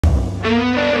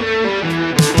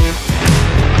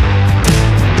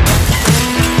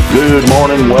Good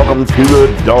morning, welcome to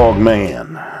the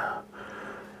Dogman.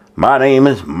 My name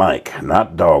is Mike,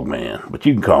 not Dogman, but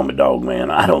you can call me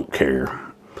Dogman, I don't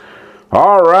care.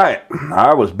 Alright,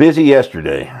 I was busy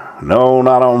yesterday. No,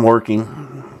 not on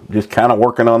working, just kind of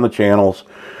working on the channels.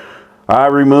 I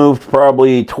removed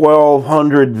probably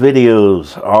 1,200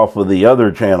 videos off of the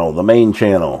other channel, the main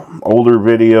channel. Older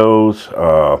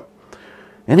videos,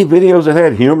 any videos that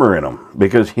had humor in them,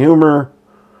 because humor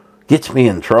gets me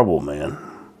in trouble, man.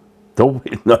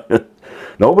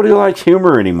 Nobody likes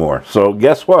humor anymore. So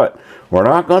guess what? We're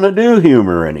not going to do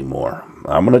humor anymore.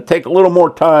 I'm going to take a little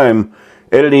more time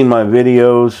editing my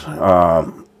videos.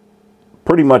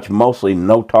 Pretty much mostly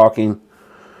no talking.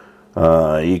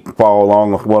 You can follow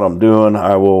along with what I'm doing.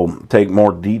 I will take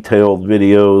more detailed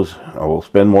videos. I will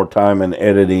spend more time in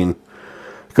editing.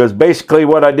 Because basically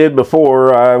what I did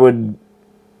before, I would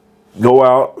go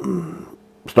out,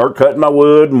 start cutting my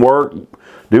wood and work,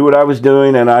 do what I was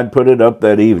doing, and I'd put it up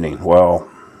that evening.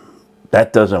 Well,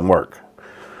 that doesn't work.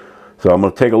 So I'm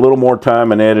going to take a little more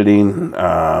time in editing,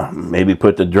 maybe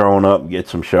put the drone up, get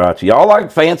some shots. Y'all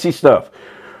like fancy stuff.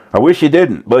 I wish you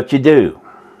didn't, but you do.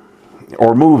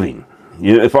 Or moving.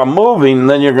 If I'm moving,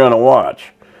 then you're going to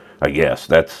watch. I guess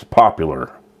that's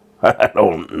popular. I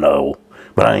don't know,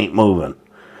 but I ain't moving.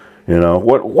 You know,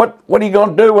 what are you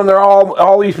going to do when they're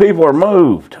all these people are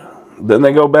moved? Then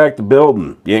they go back to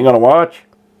building. You ain't going to watch?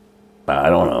 I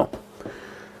don't know.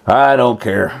 I don't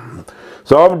care.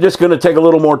 So I'm just going to take a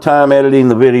little more time editing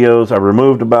the videos. I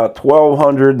removed about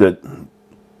 1,200 that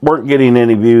weren't getting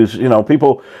any views. You know,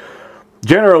 people,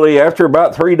 generally after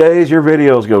about 3 days, your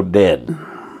videos go dead.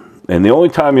 And the only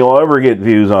time you'll ever get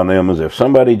views on them is if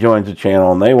somebody joins the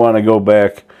channel and they want to go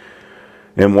back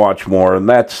and watch more. And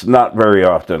that's not very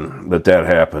often that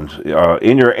happens.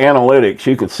 In your analytics,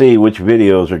 you can see which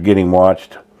videos are getting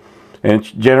watched. And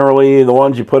it's generally the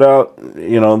ones you put out,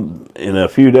 you know, in a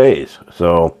few days.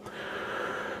 So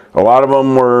a lot of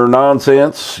them were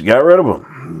nonsense. Got rid of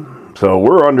them. So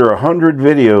we're under 100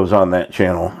 videos on that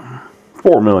channel.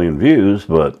 4 million views,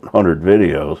 but 100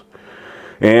 videos.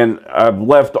 And I've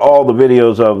left all the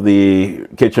videos of the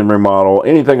kitchen remodel,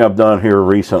 anything I've done here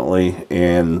recently,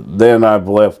 and then I've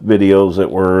left videos that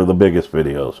were the biggest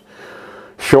videos.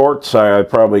 Shorts, I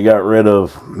probably got rid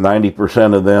of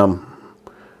 90% of them.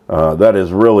 That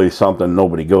is really something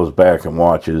nobody goes back and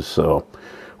watches. So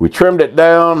we trimmed it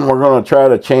down. We're going to try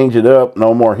to change it up.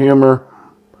 No more humor.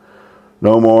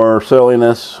 No more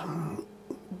silliness.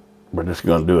 We're just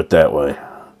going to do it that way.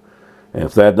 And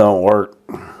if that don't work,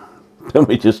 then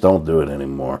we just don't do it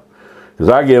anymore. Because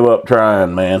I give up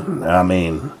trying, man. I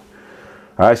mean,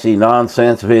 I see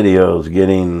nonsense videos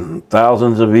getting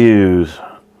thousands of views.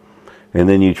 And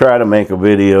then you try to make a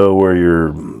video where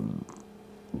you're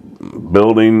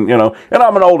building, you know, and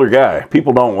I'm an older guy.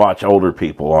 People don't watch older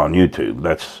people on YouTube.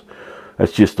 That's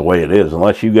just the way it is.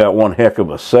 Unless you got one heck of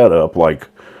a setup like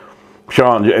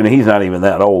Sean, and he's not even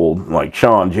that old, like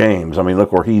Sean James. I mean,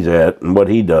 look where he's at and what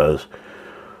he does.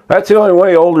 That's the only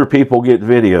way older people get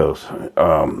videos,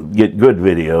 get good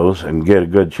videos and get a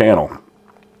good channel.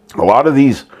 A lot of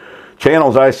these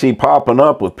channels I see popping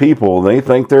up with people, they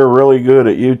think they're really good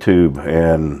at YouTube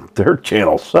and their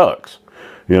channel sucks,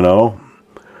 you know.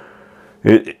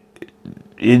 What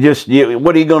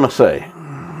are you going to say?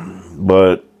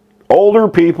 But older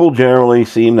people generally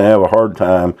seem to have a hard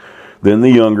time than the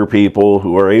younger people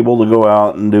who are able to go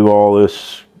out and do all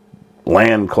this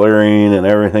land clearing and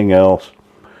everything else.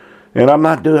 And I'm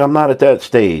not at that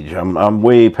stage. I'm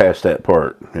way past that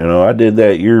part. You know, I did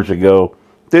that years ago.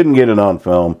 Didn't get it on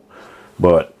film,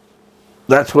 but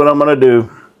that's what I'm going to do.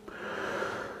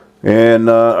 And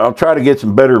I'll try to get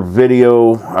some better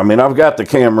video. I mean, I've got the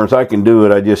cameras. I can do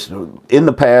it. In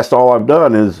the past, all I've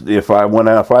done is if I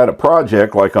had a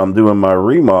project like I'm doing my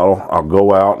remodel, I'll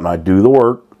go out and I do the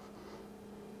work.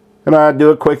 And I do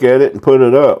a quick edit and put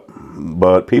it up.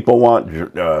 But people want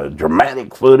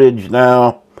dramatic footage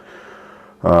now.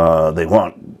 They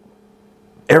want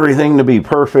everything to be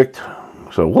perfect.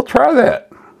 So we'll try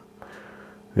that.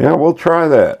 Yeah, we'll try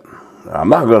that. I'm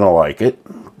not going to like it.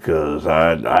 Because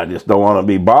I just don't want to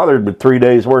be bothered with 3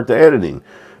 days worth of editing.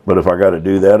 But if I got to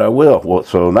do that, I will. Well,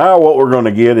 so now what we're going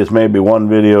to get is maybe 1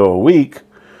 video a week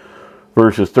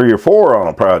versus 3 or 4 on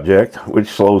a project, which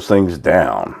slows things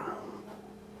down.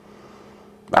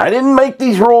 I didn't make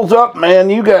these rules up,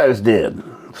 man. You guys did.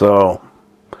 So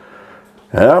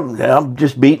I'm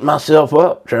just beating myself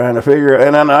up trying to figure it.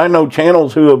 And I know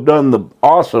channels who have done the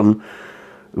awesome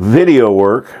video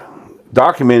work,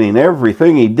 documenting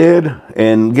everything he did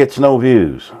and gets no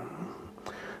views.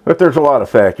 But there's a lot of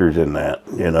factors in that,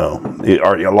 you know.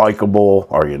 Are you likable?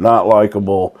 Are you not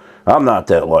likable? I'm not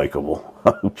that likable.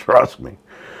 Trust me.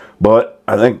 But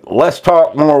I think less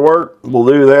talk, more work will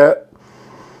do that.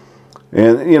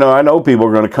 And, you know, I know people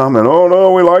are going to comment, oh,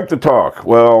 no, we like to talk.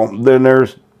 Well, then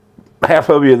there's half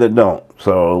of you that don't.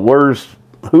 So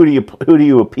who do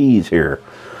you appease here?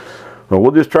 Well,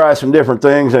 we'll just try some different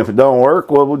things. And if it don't work,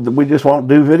 well, we just won't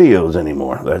do videos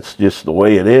anymore. That's just the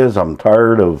way it is. I'm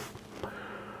tired of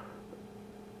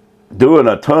doing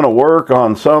a ton of work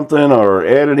on something or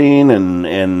editing and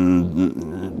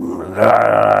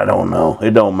I don't know.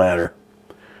 It don't matter.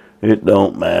 It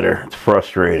don't matter. It's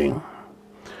frustrating.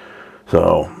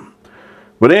 So,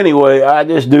 but anyway, I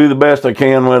just do the best I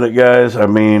can with it, guys. I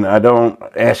mean, I don't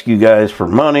ask you guys for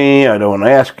money. I don't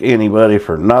ask anybody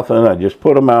for nothing. I just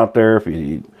put them out there.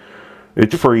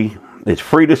 It's free. It's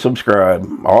free to subscribe.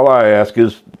 All I ask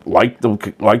is like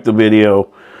the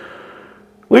video.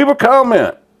 Leave a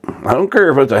comment. I don't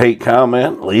care if it's a hate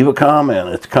comment. Leave a comment.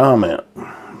 It's a comment.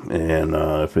 And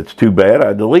if it's too bad,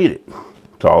 I delete it.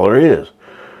 That's all there is.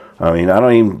 I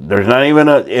mean, there's not even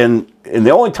and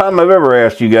the only time I've ever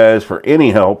asked you guys for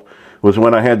any help was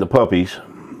when I had the puppies,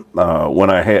 when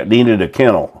I needed a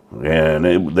kennel,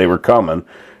 and they were coming,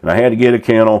 and I had to get a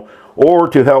kennel, or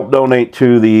to help donate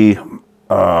to the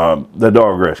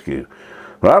dog rescue.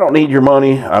 But I don't need your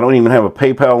money. I don't even have a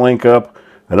PayPal link up.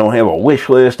 I don't have a wish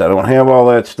list. I don't have all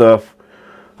that stuff.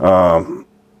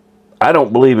 I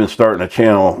don't believe in starting a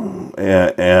channel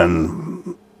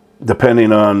and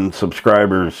depending on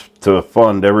subscribers to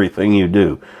fund everything you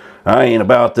do. I ain't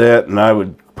about that, and I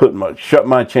would shut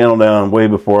my channel down way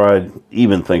before I'd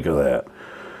even think of that.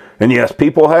 And yes,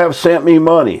 people have sent me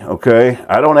money, okay?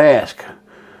 I don't ask.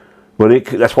 But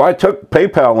that's why I took the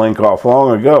PayPal link off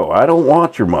long ago. I don't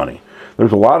want your money.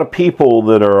 There's a lot of people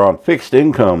that are on fixed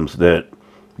incomes that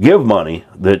give money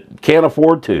that can't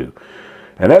afford to.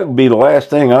 And that would be the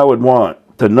last thing I would want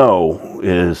to know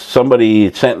is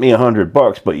somebody sent me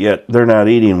 $100, but yet they're not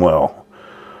eating well,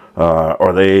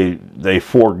 or they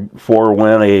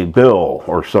forewent a bill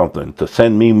or something to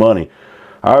send me money.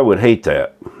 I would hate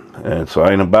that, and so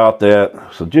I ain't about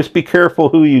that. So just be careful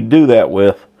who you do that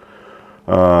with.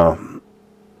 Not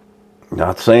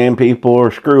saying people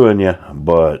are screwing you,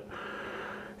 but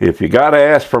if you got to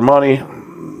ask for money,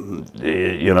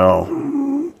 you know.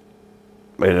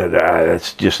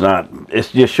 It's just not,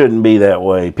 it just shouldn't be that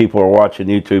way. People are watching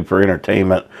YouTube for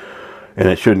entertainment, and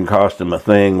it shouldn't cost them a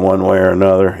thing one way or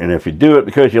another. And if you do it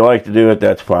because you like to do it,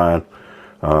 that's fine.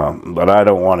 But I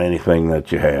don't want anything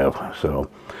that you have.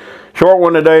 So, short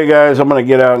one today, guys. I'm going to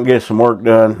get out and get some work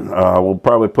done. We'll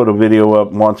probably put a video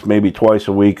up once, maybe twice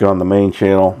a week on the main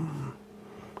channel.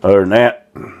 Other than that,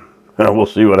 we'll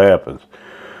see what happens.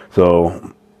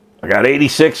 So, I got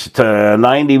 86 to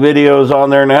 90 videos on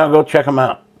there now. Go check them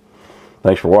out.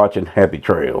 Thanks for watching. Happy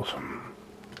trails.